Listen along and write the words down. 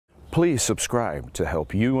Please subscribe to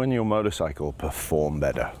help you and your motorcycle perform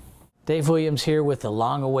better. Dave Williams here with the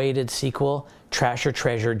long-awaited sequel, Trash or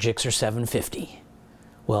Treasure GSX-R750.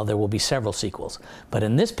 Well, there will be several sequels, but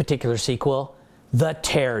in this particular sequel, the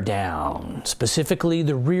teardown, specifically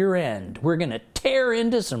the rear end. We're going to tear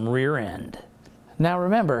into some rear end. Now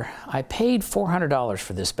remember, I paid $400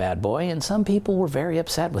 for this bad boy, and some people were very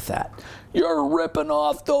upset with that. You're ripping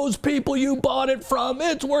off those people you bought it from.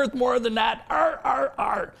 It's worth more than that. Arr, arr,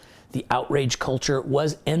 arr. The outrage culture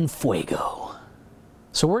was en fuego.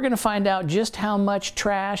 So we're going to find out just how much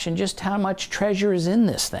trash and just how much treasure is in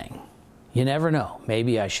this thing. You never know.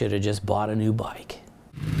 Maybe I should have just bought a new bike.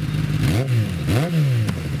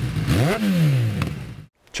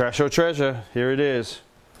 Trash or treasure, here it is.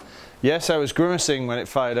 Yes, I was grimacing when it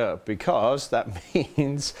fired up because that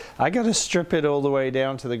means I got to strip it all the way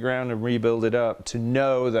down to the ground and rebuild it up to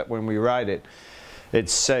know that when we ride it,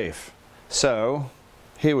 it's safe. So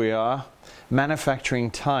here we are,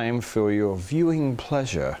 manufacturing time for your viewing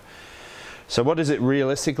pleasure. So what does it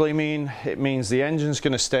realistically mean? It means the engine's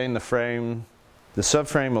going to stay in the frame, the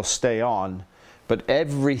subframe will stay on, but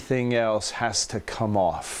everything else has to come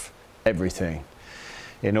off. Everything.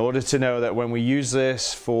 In order to know that when we use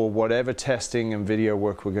this for whatever testing and video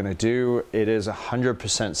work we're going to do, it is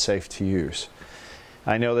 100% safe to use.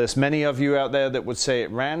 I know there's many of you out there that would say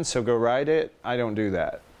it ran, so go ride it. I don't do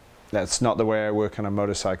that. That's not the way I work on a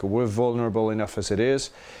motorcycle. We're vulnerable enough as it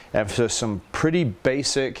is, and for some pretty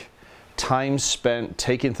basic time spent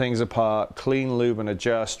taking things apart, clean, lube and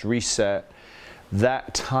adjust, reset,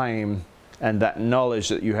 that time and that knowledge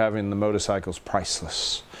that you have in the motorcycle is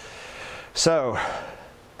priceless. So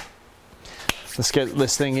let's get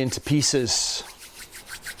this thing into pieces.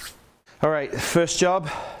 All right, first job,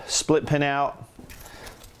 split pin out.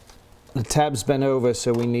 The tab's bent over,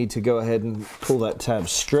 so we need to go ahead and pull that tab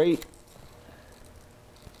straight.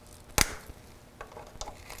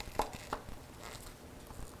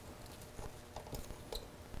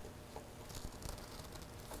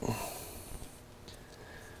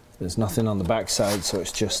 There's nothing on the back side, so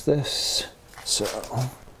it's just this. So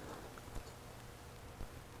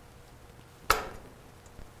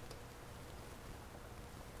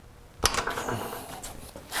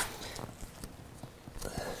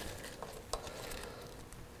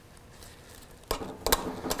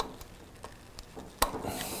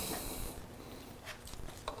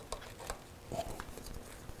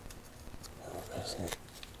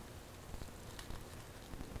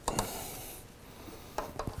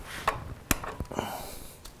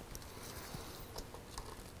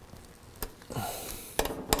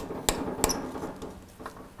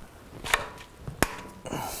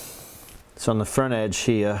on the front edge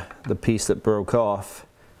here, the piece that broke off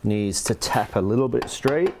needs to tap a little bit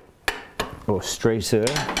straight or straighter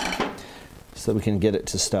so we can get it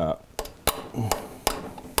to start.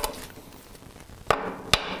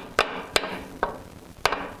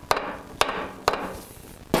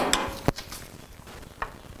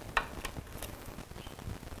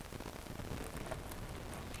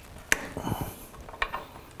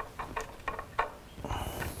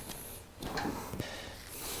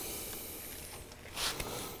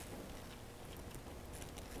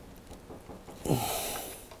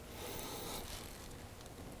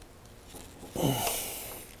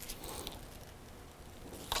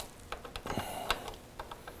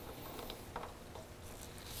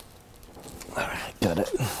 Got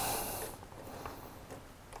it.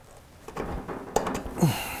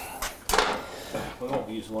 We won't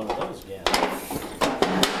use one of those again.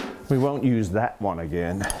 We won't use that one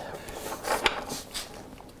again.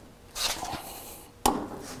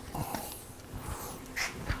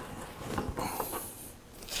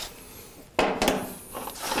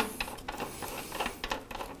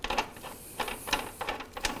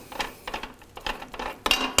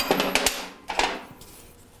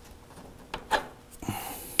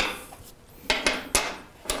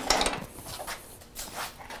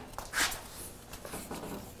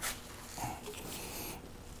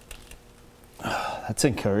 That's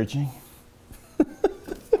encouraging.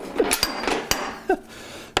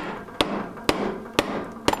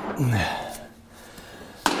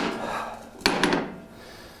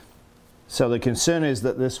 So the concern is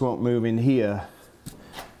that this won't move in here,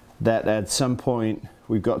 that at some point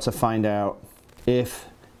we've got to find out if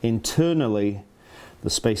internally the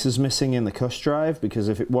space is missing in the cush drive, because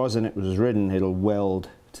if it was and it was ridden, it'll weld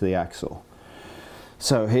to the axle.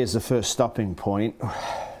 So here's the first stopping point.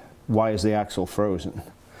 Why is the axle frozen?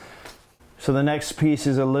 So the next piece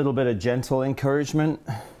is a little bit of gentle encouragement.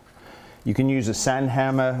 You can use a sand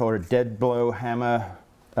hammer or a dead blow hammer,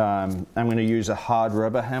 I'm going to use a hard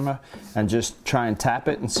rubber hammer and just try and tap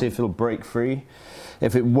it and see if it'll break free.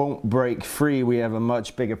 If it won't break free, we have a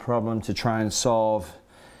much bigger problem to try and solve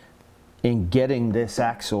in getting this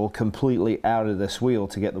axle completely out of this wheel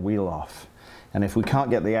to get the wheel off. And if we can't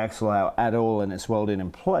get the axle out at all and it's welded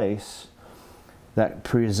in place, that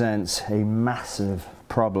presents a massive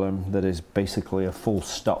problem that is basically a full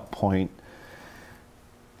stop point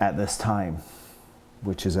at this time,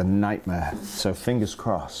 which is a nightmare. So fingers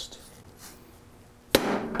crossed.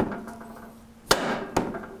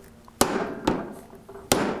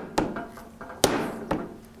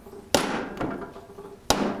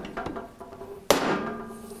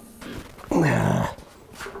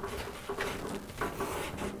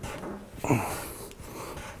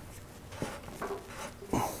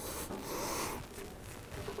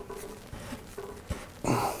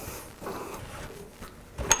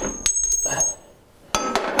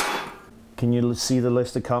 Can you see the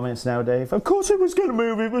list of comments now, Dave? Of course it was going to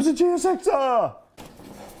move, it was a GSX-R!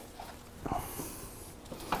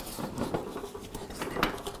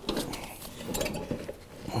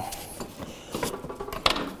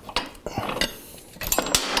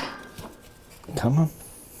 Come on.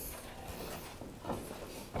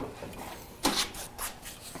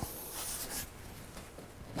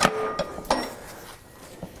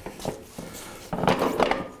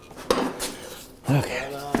 Okay.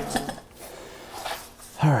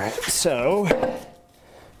 All right, so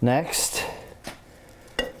next,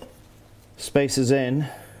 space is in,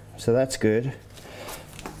 so that's good.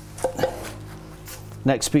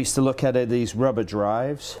 Next piece to look at are these rubber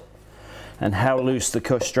drives and how loose the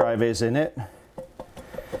cush drive is in it.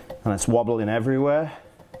 And it's wobbling everywhere.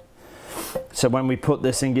 So when we put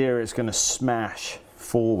this in gear, it's going to smash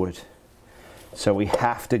forward. So we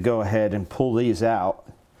have to go ahead and pull these out.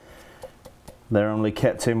 They're only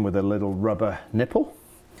kept in with a little rubber nipple,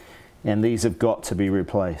 and these have got to be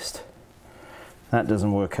replaced. That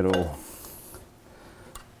doesn't work at all.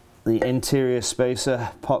 The interior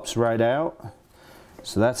spacer pops right out,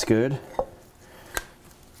 so that's good.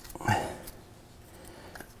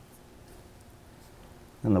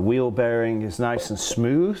 And the wheel bearing is nice and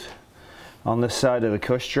smooth on this side of the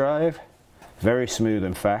cush drive. Very smooth,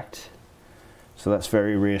 in fact. So that's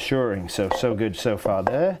very reassuring. So good so far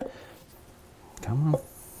there. Come on.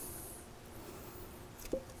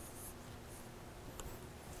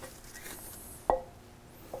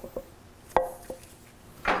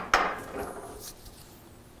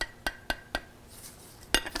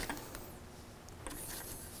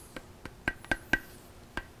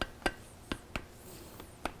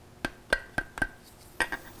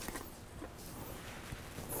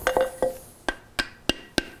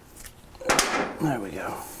 There we go.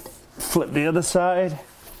 Flip the other side,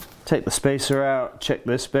 take the spacer out, check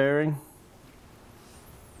this bearing.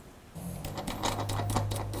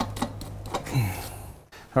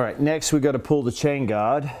 All right, next we've got to pull the chain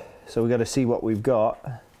guard. So we've got to see what we've got.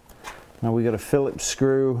 Now we've got a Phillips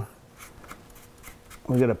screw,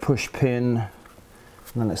 we've got a push pin, and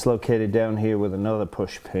then it's located down here with another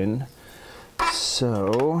push pin.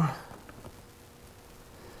 So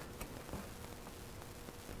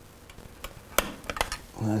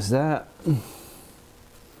there's that.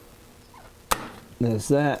 There's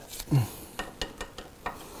that.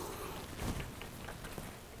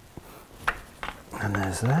 And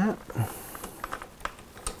there's that.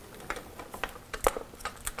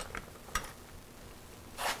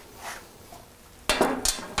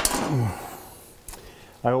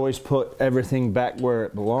 I always put everything back where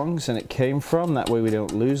it belongs and it came from. That way we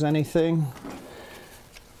don't lose anything.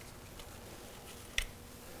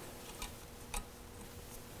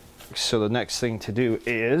 So the next thing to do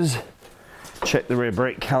is check the rear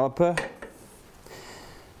brake caliper.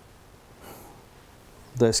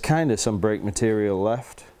 There's kind of some brake material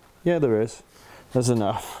left. Yeah, there is. There's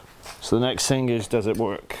enough. So the next thing is, does it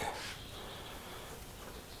work?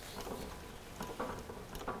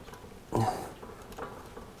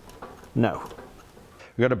 No.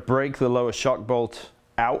 We've got to break the lower shock bolt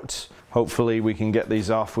out. Hopefully we can get these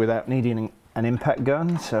off without needing an impact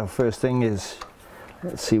gun. So first thing is,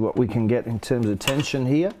 let's see what we can get in terms of tension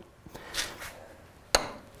here.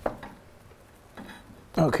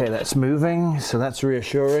 Okay, that's moving, so that's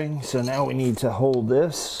reassuring. So now we need to hold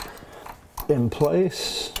this in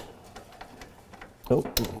place. Oh,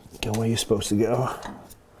 go where you're supposed to go.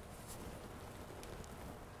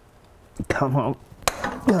 Come on.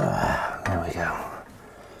 There we go.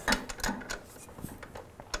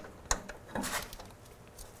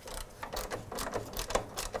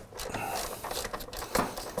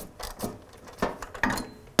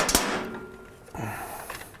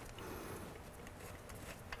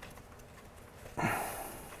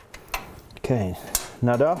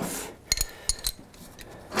 nut off.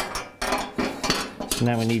 So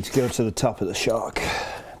now we need to go to the top of the shock.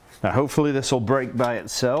 Now hopefully this will break by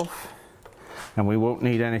itself and we won't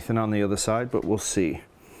need anything on the other side, but we'll see.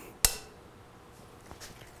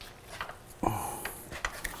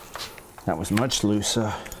 That was much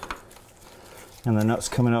looser. And the nut's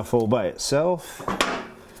coming off all by itself.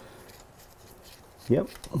 Yep.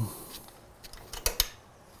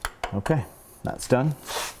 Okay, that's done.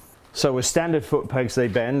 So with standard foot pegs, they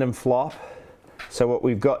bend and flop. So what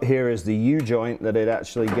we've got here is the U-joint that it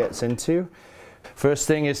actually gets into. First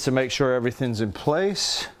thing is to make sure everything's in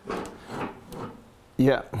place.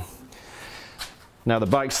 Yeah. Now the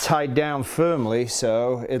bike's tied down firmly,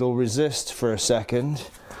 so it'll resist for a second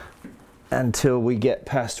until we get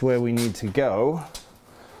past where we need to go.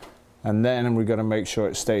 And then we're going to make sure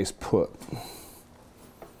it stays put.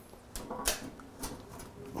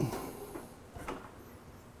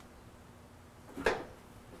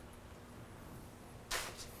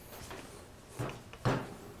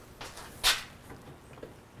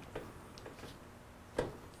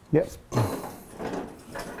 Yep.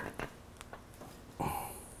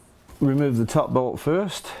 Remove the top bolt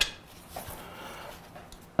first.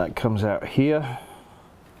 That comes out here.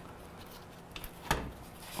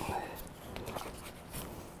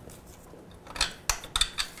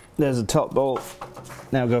 There's a top bolt.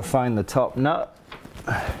 Now go find the top nut.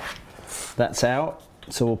 That's out.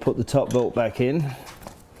 So we'll put the top bolt back in.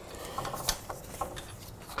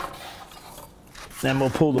 Then we'll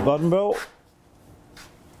pull the bottom bolt.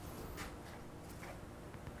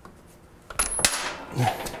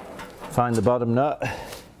 Find the bottom nut.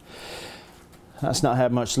 That's not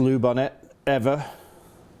had much lube on it ever.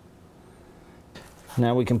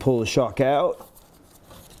 Now we can pull the shock out,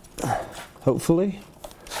 hopefully.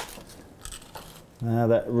 Now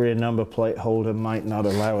that rear number plate holder might not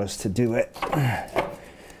allow us to do it.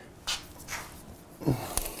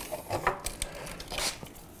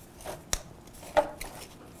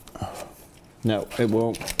 No, it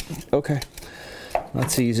won't. Okay,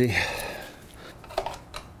 that's easy.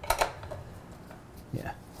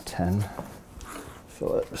 Yeah, 10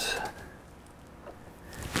 Phillips.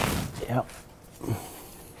 Yep.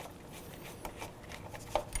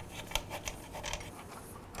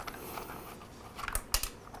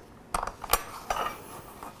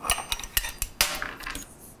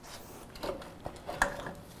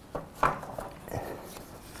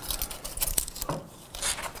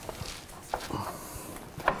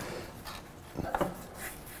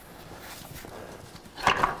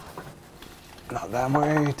 Not that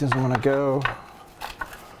way, it doesn't want to go.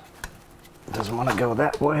 It doesn't want to go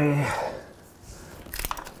that way.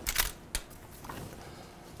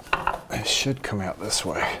 It should come out this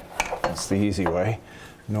way. That's the easy way,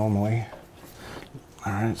 normally.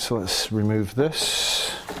 All right, so let's remove this.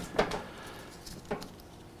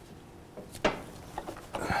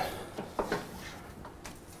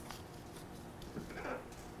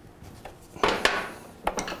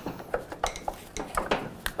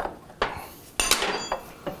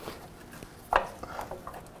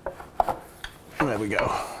 There we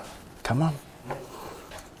go. Come on.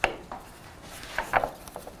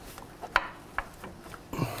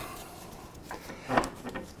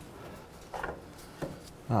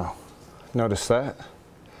 Oh, notice that.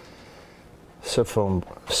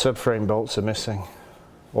 Subframe bolts are missing.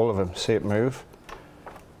 All of them. See it move?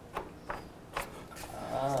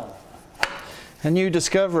 A new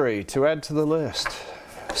discovery to add to the list.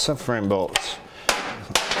 Subframe bolts.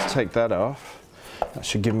 Let's take that off. That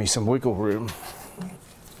should give me some wiggle room.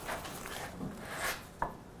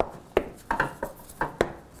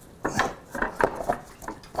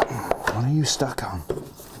 What are you stuck on?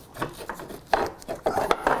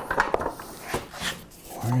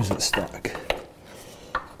 Where is it stuck?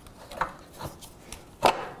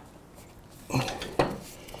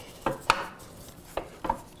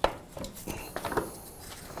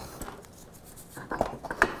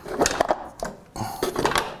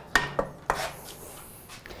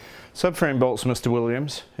 Subframe bolts, Mr.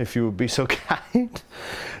 Williams, if you would be so kind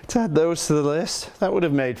to add those to the list. That would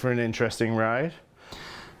have made for an interesting ride.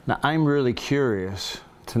 Now, I'm really curious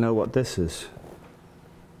to know what this is.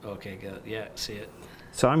 Okay, good. Yeah, see it.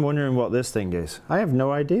 So I'm wondering what this thing is. I have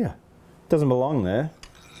no idea. It doesn't belong there.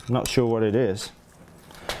 I'm not sure what it is.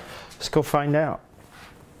 Let's go find out.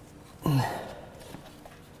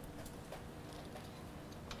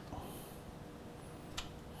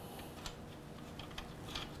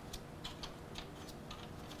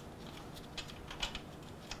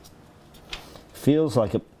 Feels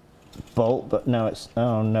like a bolt, but no, it's,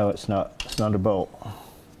 oh no, it's not. It's not a bolt.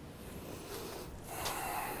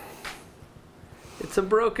 It's a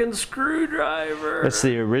broken screwdriver. That's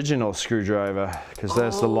the original screwdriver, because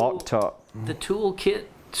there's the lock top. The toolkit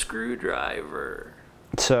screwdriver.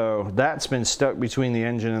 So that's been stuck between the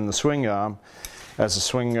engine and the swing arm, as the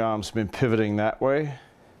swing arm's been pivoting that way.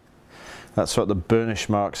 That's what the burnish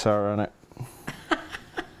marks are on it.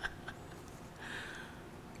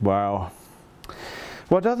 Wow.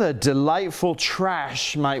 What other delightful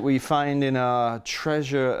trash might we find in our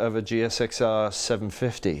treasure of a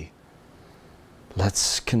GSX-R750?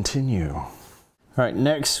 Let's continue. All right,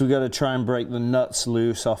 next we got to try and break the nuts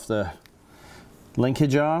loose off the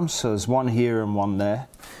linkage arms. So there's one here and one there.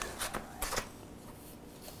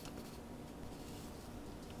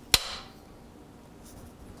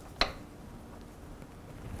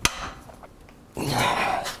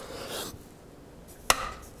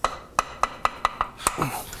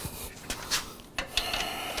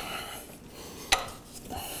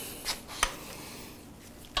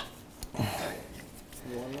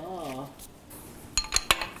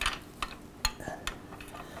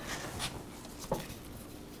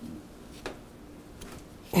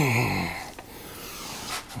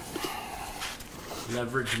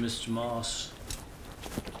 Leverage, Mr. Moss.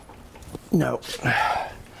 No. All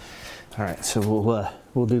right, so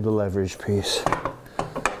we'll do the leverage piece.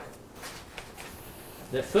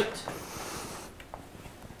 The foot.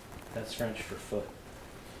 That's French for foot.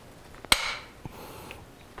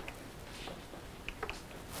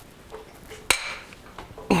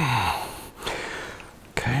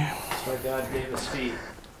 Okay. That's why God gave us feet.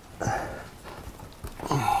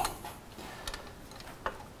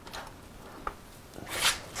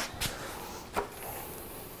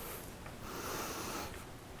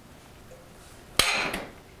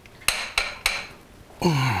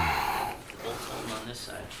 On this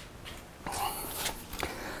side.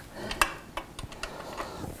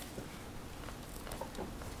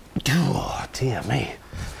 Oh, dear me.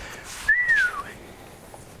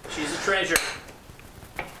 She's a treasure.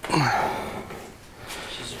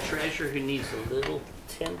 She's a treasure who needs a little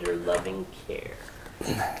tender, loving care.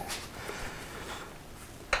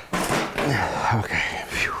 Okay.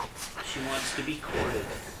 Phew. She wants to be courted.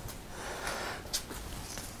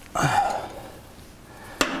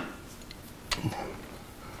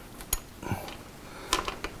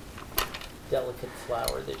 Delicate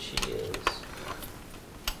flower that she is.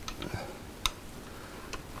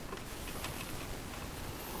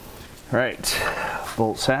 Right,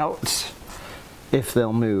 bolts out, if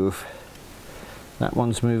they'll move. That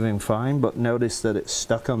one's moving fine, but notice that it's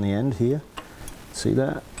stuck on the end here. See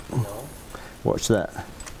that? No. Watch that.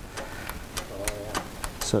 Oh, yeah.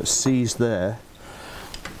 So it's seized there.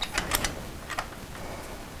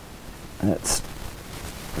 And it's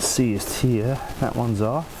seized here. That one's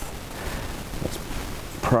off. Let's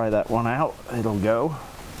pry that one out. It'll go.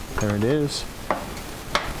 There it is. All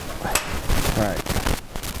right.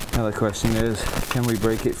 Now the question is, can we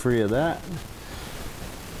break it free of that?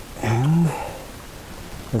 And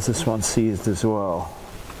is this one seized as well?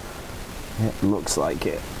 It looks like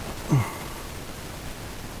it.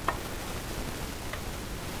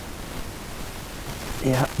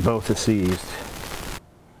 Yeah, both are seized.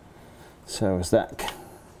 So as that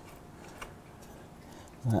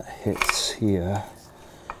hits here,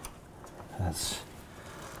 that's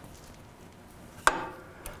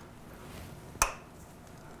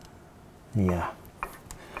yeah.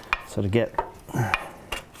 So to get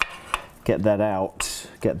that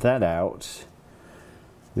out,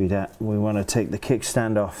 we want to take the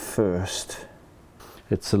kickstand off first.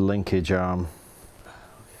 It's the linkage arm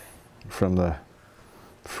from the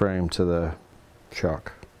frame to the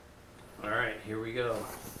shock. All right, here we go.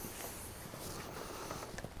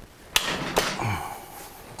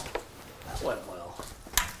 That went well.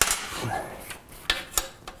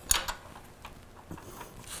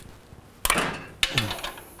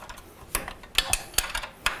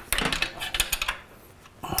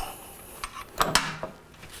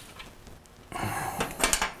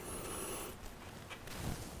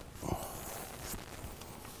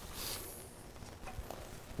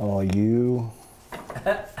 Oh, you.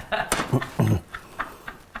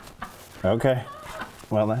 Okay,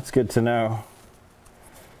 well that's good to know.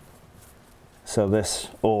 So this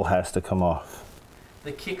all has to come off.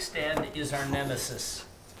 The kickstand is our nemesis.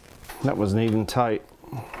 That wasn't even tight.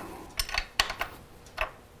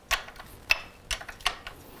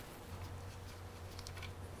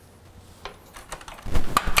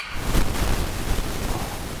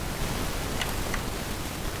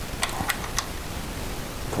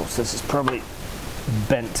 Of course, this is probably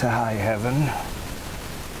bent to high heaven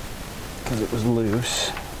because it was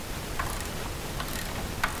loose.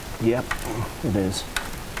 Yep, it is.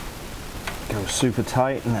 Goes super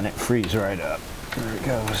tight and then it frees right up. There it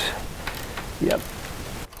goes. Yep.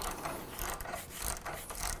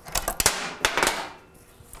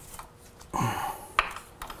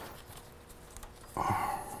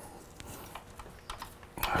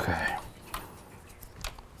 Okay.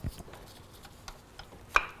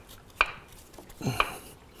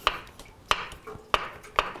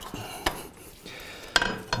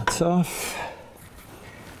 That's off.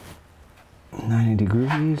 90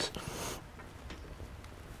 degrees.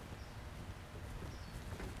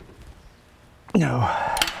 No,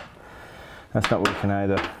 that's not working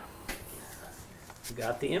either.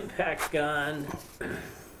 Got the impact gun.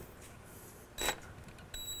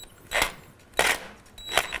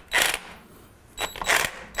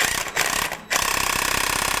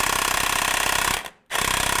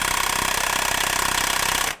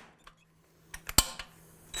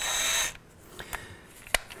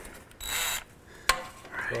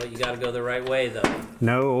 Well, you got to go the right way, though.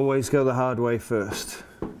 No, always go the hard way first.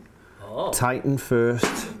 Oh. Tighten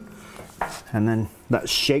first, and then that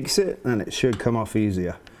shakes it, and it should come off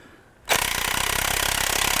easier.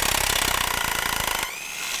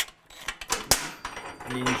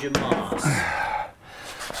 Ninja Moss.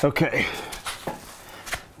 Okay.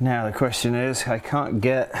 Now the question is, I can't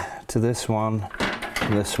get to this one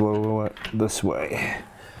this way.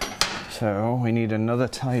 So we need another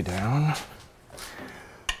tie down.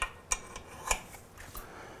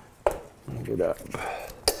 Move it up.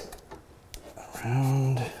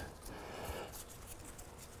 Around.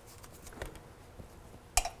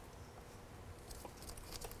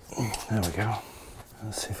 There we go.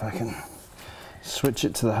 Let's see if I can switch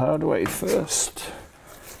it to the hard way first.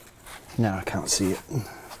 No, I can't see it.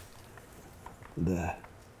 There.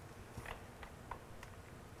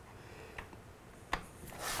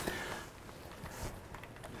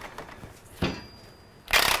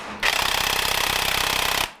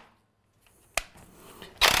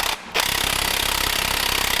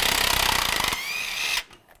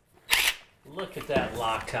 Look at that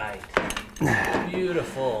Loctite.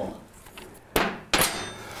 Beautiful.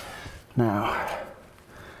 Now,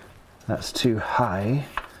 that's too high.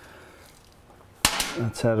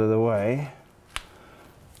 That's out of the way.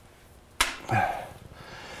 All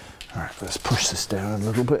right, let's push this down a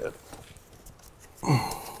little bit.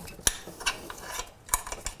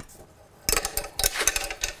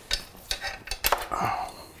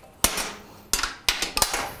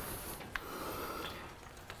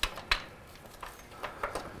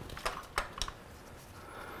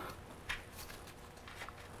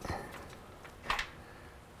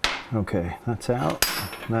 Okay, that's out,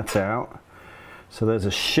 that's out. So there's a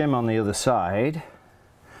shim on the other side.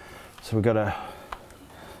 So we've got to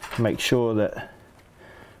make sure that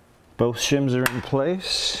both shims are in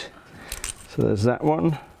place. So there's that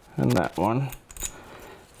one and that one.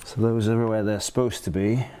 So those are where they're supposed to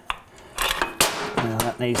be. Now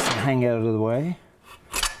that needs to hang out of the way,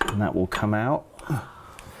 and that will come out.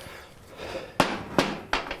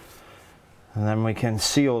 And then we can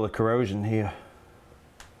see all the corrosion here.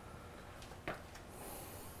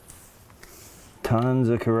 Tons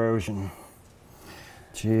of corrosion.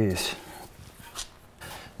 Jeez.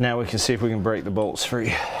 Now we can see if we can break the bolts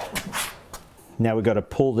free. Now we've got to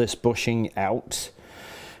pull this bushing out,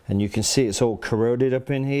 and you can see it's all corroded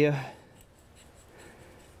up in here.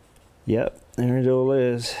 Yep, there it all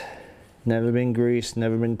is. Never been greased,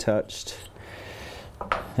 never been touched.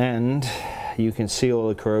 And you can see all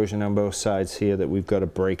the corrosion on both sides here that we've got to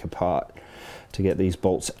break apart to get these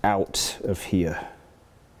bolts out of here.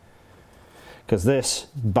 Because this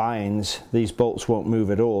binds, these bolts won't move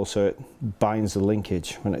at all, so it binds the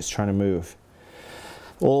linkage when it's trying to move.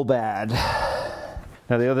 All bad.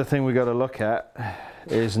 Now the other thing we got to look at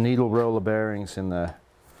is needle roller bearings in there.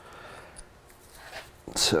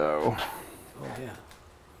 So, oh yeah,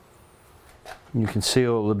 you can see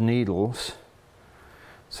all the needles.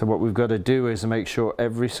 So what we've got to do is make sure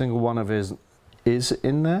every single one of it is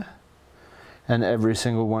in there, and every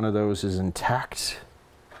single one of those is intact.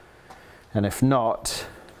 And if not,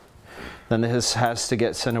 then this has to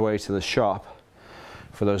get sent away to the shop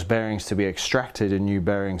for those bearings to be extracted and new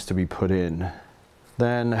bearings to be put in.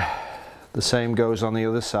 Then the same goes on the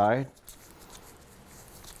other side.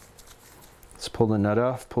 Let's pull the nut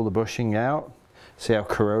off, pull the bushing out. See how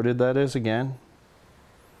corroded that is again.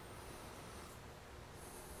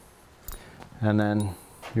 And then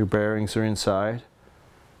your bearings are inside.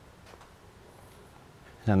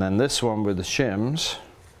 And then this one with the shims,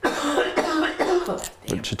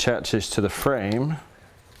 which attaches to the frame,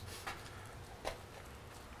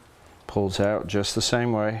 pulls out just the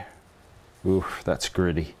same way. Oof, that's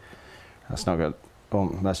gritty. That's not good.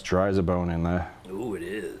 Oh, that's dry as a bone in there. Ooh, it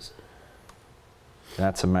is.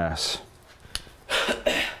 That's a mess.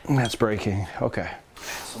 That's breaking. Okay.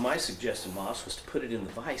 So my suggestion, Moss, was to put it in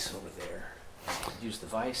the vise over there. Use the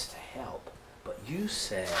vise to help. But you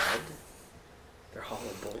said they're hollow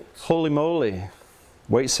bolts. Holy moly.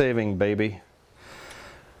 Weight saving, baby.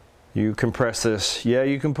 You compress this. Yeah,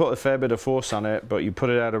 you can put a fair bit of force on it, but you put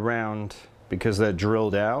it out around because they're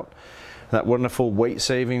drilled out. That wonderful weight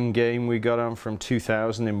saving game we got on from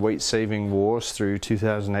 2000 in Weight Saving Wars through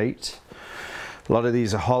 2008. A lot of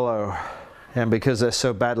these are hollow, and because they're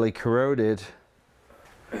so badly corroded,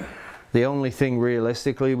 the only thing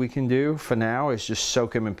realistically we can do for now is just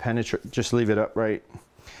soak them in just leave it upright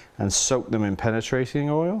and soak them in penetrating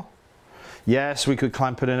oil. Yes, we could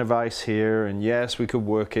clamp it in a vise here, and yes, we could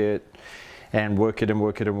work it and work it and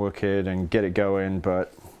work it and work it and get it going,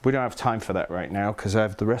 but we don't have time for that right now because I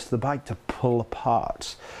have the rest of the bike to pull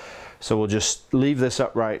apart. So we'll just leave this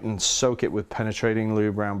upright and soak it with penetrating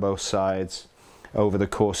lube around both sides over the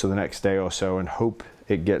course of the next day or so and hope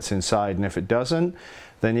it gets inside. And if it doesn't,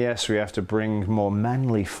 then yes, we have to bring more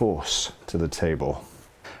manly force to the table.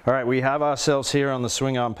 All right, we have ourselves here on the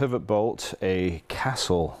swing arm pivot bolt a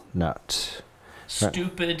castle nut.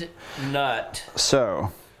 Stupid nut.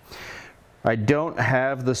 So I don't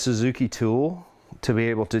have the Suzuki tool to be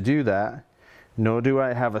able to do that, nor do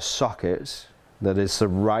I have a socket that is the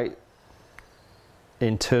right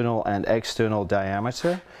internal and external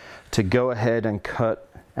diameter to go ahead and cut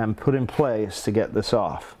and put in place to get this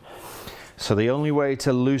off. So the only way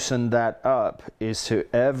to loosen that up is to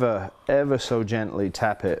ever so gently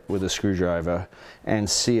tap it with a screwdriver and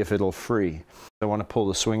see if it'll free. I want to pull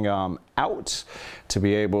the swing arm out to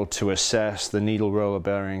be able to assess the needle roller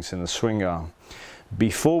bearings in the swing arm.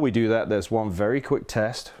 Before we do that, there's one very quick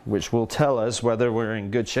test which will tell us whether we're in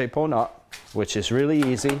good shape or not, which is really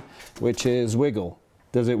easy, which is wiggle.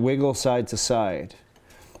 Does it wiggle side to side?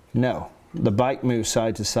 No. The bike moves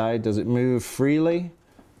side to side. Does it move freely?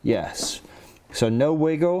 Yes. So no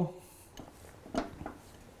wiggle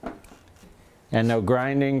and no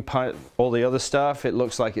grinding, all the other stuff, it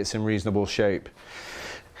looks like it's in reasonable shape.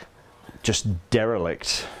 Just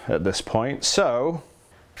derelict at this point. So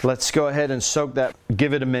let's go ahead and soak that,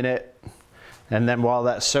 give it a minute, and then while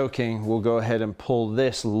that's soaking, we'll go ahead and pull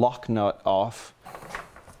this lock nut off.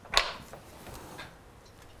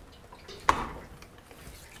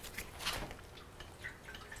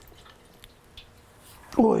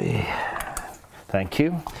 Oy. Thank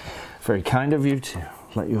you. Very kind of you to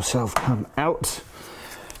let yourself come out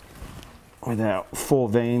without 4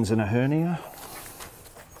 veins and a hernia.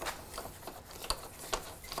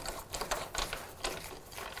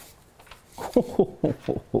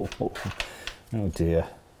 Oh dear.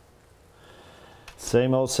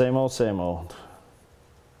 Same old, same old, same old.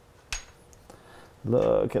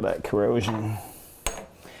 Look at that corrosion.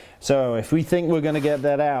 So if we think we're going to get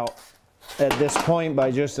that out at this point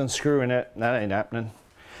by just unscrewing it, that ain't happening.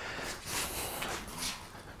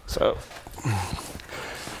 So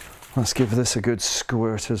let's give this a good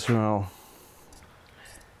squirt as well.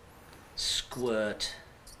 Squirt.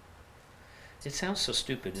 It sounds so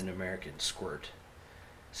stupid in American, squirt.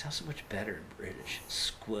 It sounds so much better in British,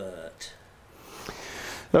 squirt.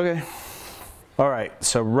 Okay. All right,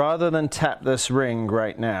 so rather than tap this ring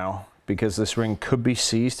right now, because this ring could be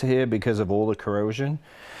seized here because of all the corrosion,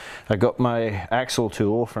 I got my axle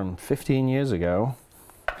tool from 15 years ago.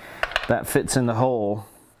 That fits in the hole.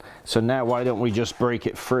 So now why don't we just break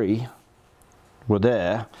it free? We're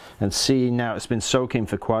there, and see now it's been soaking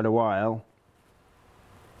for quite a while.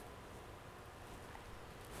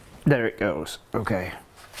 There it goes. Okay.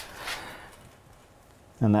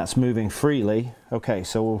 And that's moving freely. Okay,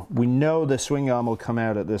 so we know the swing arm will come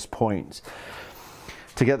out at this point.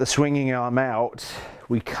 To get the swinging arm out,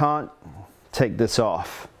 we can't take this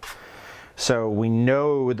off. So we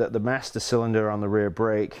know that the master cylinder on the rear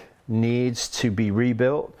brake needs to be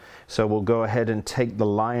rebuilt. So we'll go ahead and take the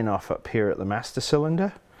line off up here at the master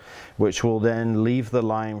cylinder, which will then leave the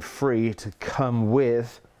line free to come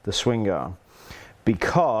with the swing arm.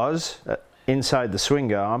 Because inside the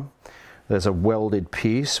swing arm, there's a welded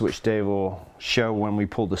piece, which Dave will show when we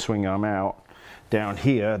pull the swing arm out, down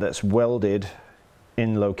here that's welded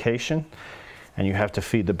in location, and you have to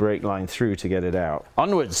feed the brake line through to get it out.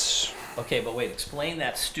 Onwards. Okay, but wait, explain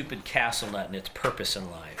that stupid castle nut and its purpose in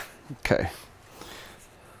life. Okay.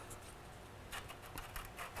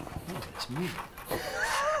 Oh, it's moving.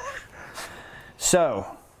 So,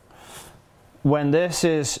 when this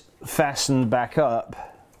is fastened back up,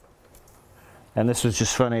 and this was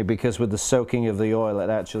just funny because with the soaking of the oil it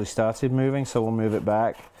actually started moving, so we'll move it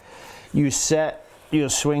back. You set your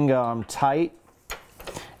swing arm tight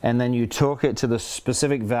and then you torque it to the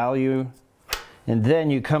specific value, and then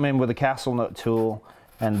you come in with a castle nut tool,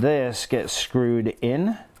 and this gets screwed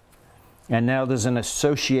in, and now there's an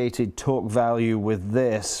associated torque value with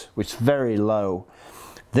this, which is very low.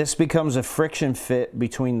 This becomes a friction fit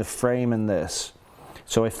between the frame and this.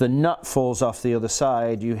 So if the nut falls off the other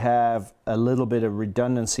side, you have a little bit of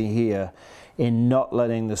redundancy here in not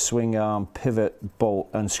letting the swing arm pivot, bolt,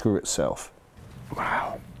 unscrew itself.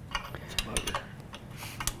 Wow.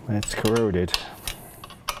 It's corroded.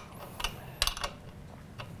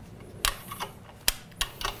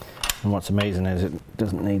 And what's amazing is it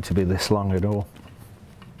doesn't need to be this long at all.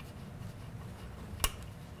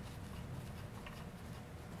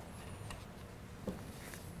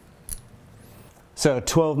 So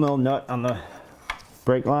 12mm nut on the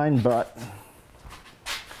brake line, but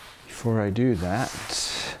before I do that,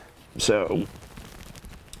 so,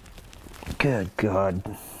 good God,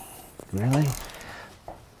 really?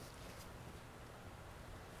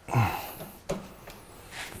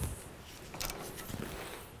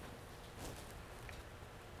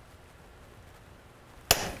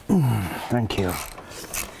 Thank you.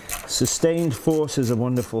 Sustained force is a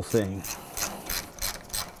wonderful thing.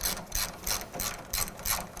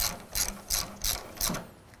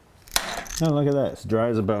 Oh, look at that, it's dry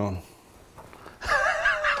as a bone.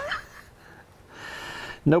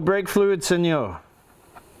 No brake fluid, senor.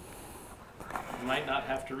 You might not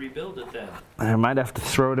have to rebuild it then. I might have to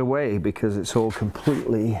throw it away because it's all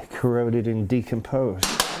completely corroded and decomposed.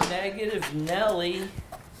 Negative Nelly.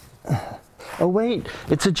 Oh wait,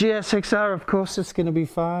 it's a GSX-R, of course it's going to be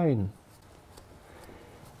fine.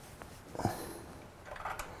 I'm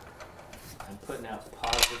putting out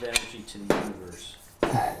positive energy to the universe.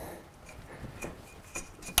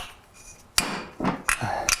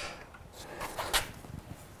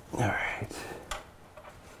 All right.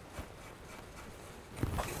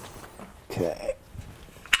 Okay.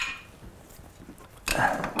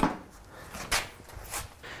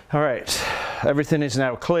 All right. Everything is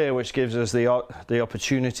now clear, which gives us the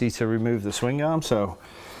opportunity to remove the swing arm. So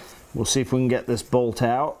we'll see if we can get this bolt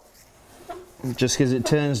out. Just because it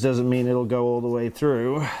turns doesn't mean it'll go all the way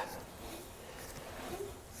through.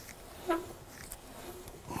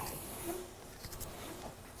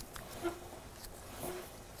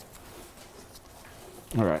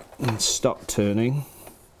 All right, and stop turning.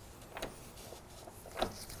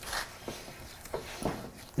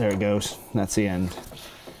 There it goes, that's the end.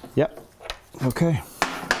 Yep, okay.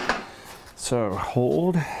 So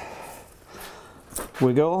hold,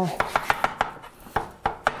 wiggle.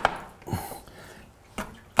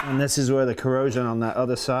 And this is where the corrosion on that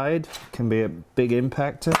other side can be a big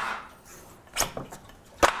impactor.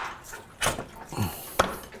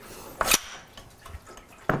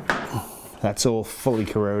 That's all fully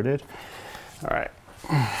corroded. All right.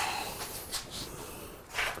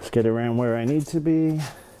 Let's get around where I need to be.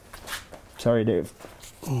 Sorry, Dave.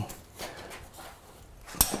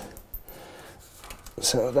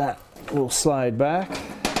 So that will slide back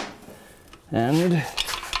and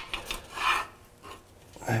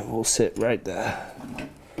it will sit right there.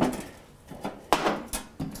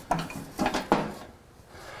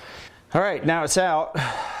 All right, now it's out.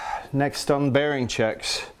 Next on bearing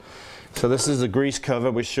checks. So this is the grease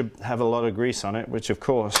cover, which should have a lot of grease on it, which of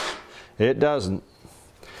course it doesn't.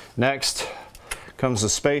 Next comes the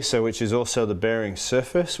spacer, which is also the bearing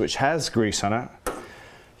surface, which has grease on it.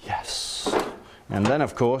 Yes. And then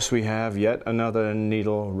of course we have yet another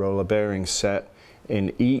needle roller bearing set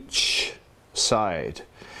in each side.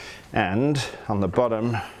 And on the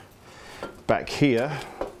bottom back here,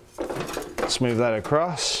 let's move that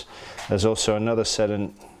across. There's also another set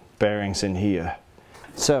of bearings in here.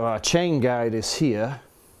 So our chain guide is here,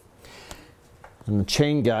 and the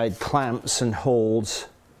chain guide clamps and holds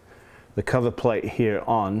the cover plate here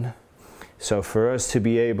on. So for us to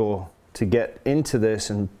be able to get into this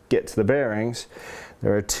and get to the bearings,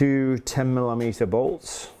 there are two 10mm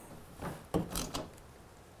bolts.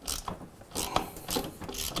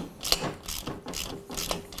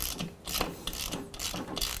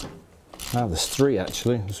 Ah, there's three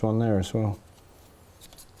actually, there's one there as well.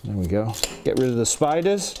 There we go. Get rid of the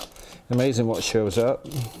spiders. Amazing what shows up.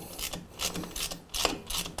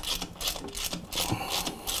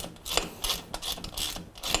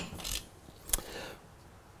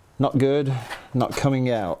 Not good, not coming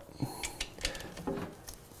out.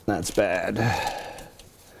 That's bad.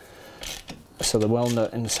 So the well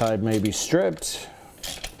nut inside may be stripped.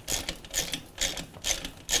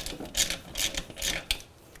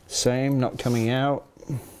 Same, not coming out.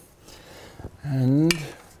 And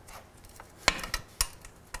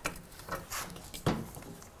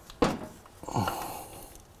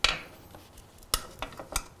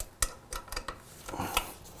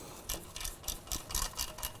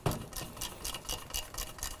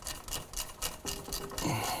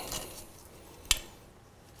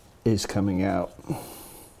is coming out.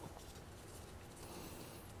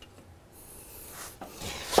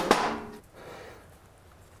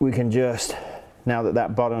 We can just, now that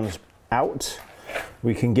that bottom's out,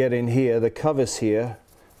 we can get in here, the covers here,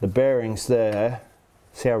 the bearings there.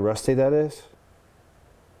 See how rusty that is?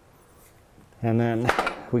 And then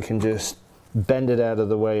we can just bend it out of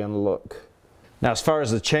the way and look. Now, as far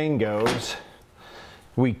as the chain goes,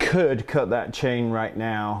 we could cut that chain right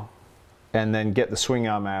now and then get the swing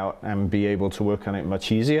arm out and be able to work on it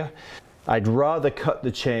much easier. I'd rather cut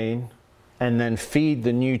the chain and then feed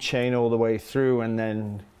the new chain all the way through and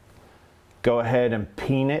then go ahead and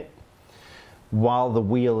peen it while the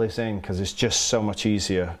wheel is in, because it's just so much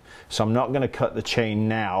easier. So I'm not going to cut the chain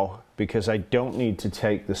now because I don't need to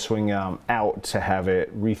take the swing arm out to have it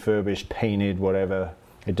refurbished, painted, whatever.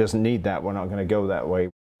 It doesn't need that. We're not going to go that way.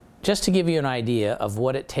 Just to give you an idea of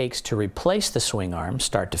what it takes to replace the swing arm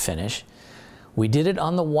start to finish, we did it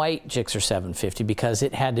on the white GSX-R750 because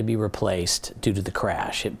it had to be replaced due to the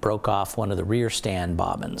crash. It broke off one of the rear stand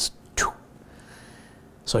bobbins.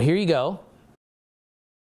 So here you go.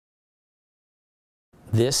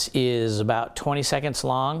 This is about 20 seconds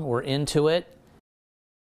long. We're into it.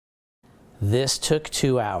 This took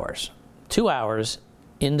 2 hours. 2 hours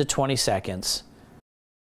into 20 seconds.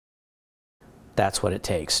 That's what it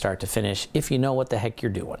takes, start to finish, if you know what the heck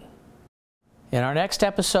you're doing. In our next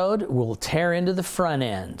episode, we'll tear into the front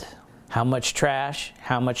end. How much trash,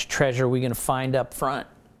 how much treasure are we going to find up front?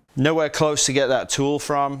 Nowhere close to get that tool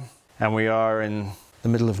from, and we are in the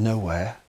middle of nowhere.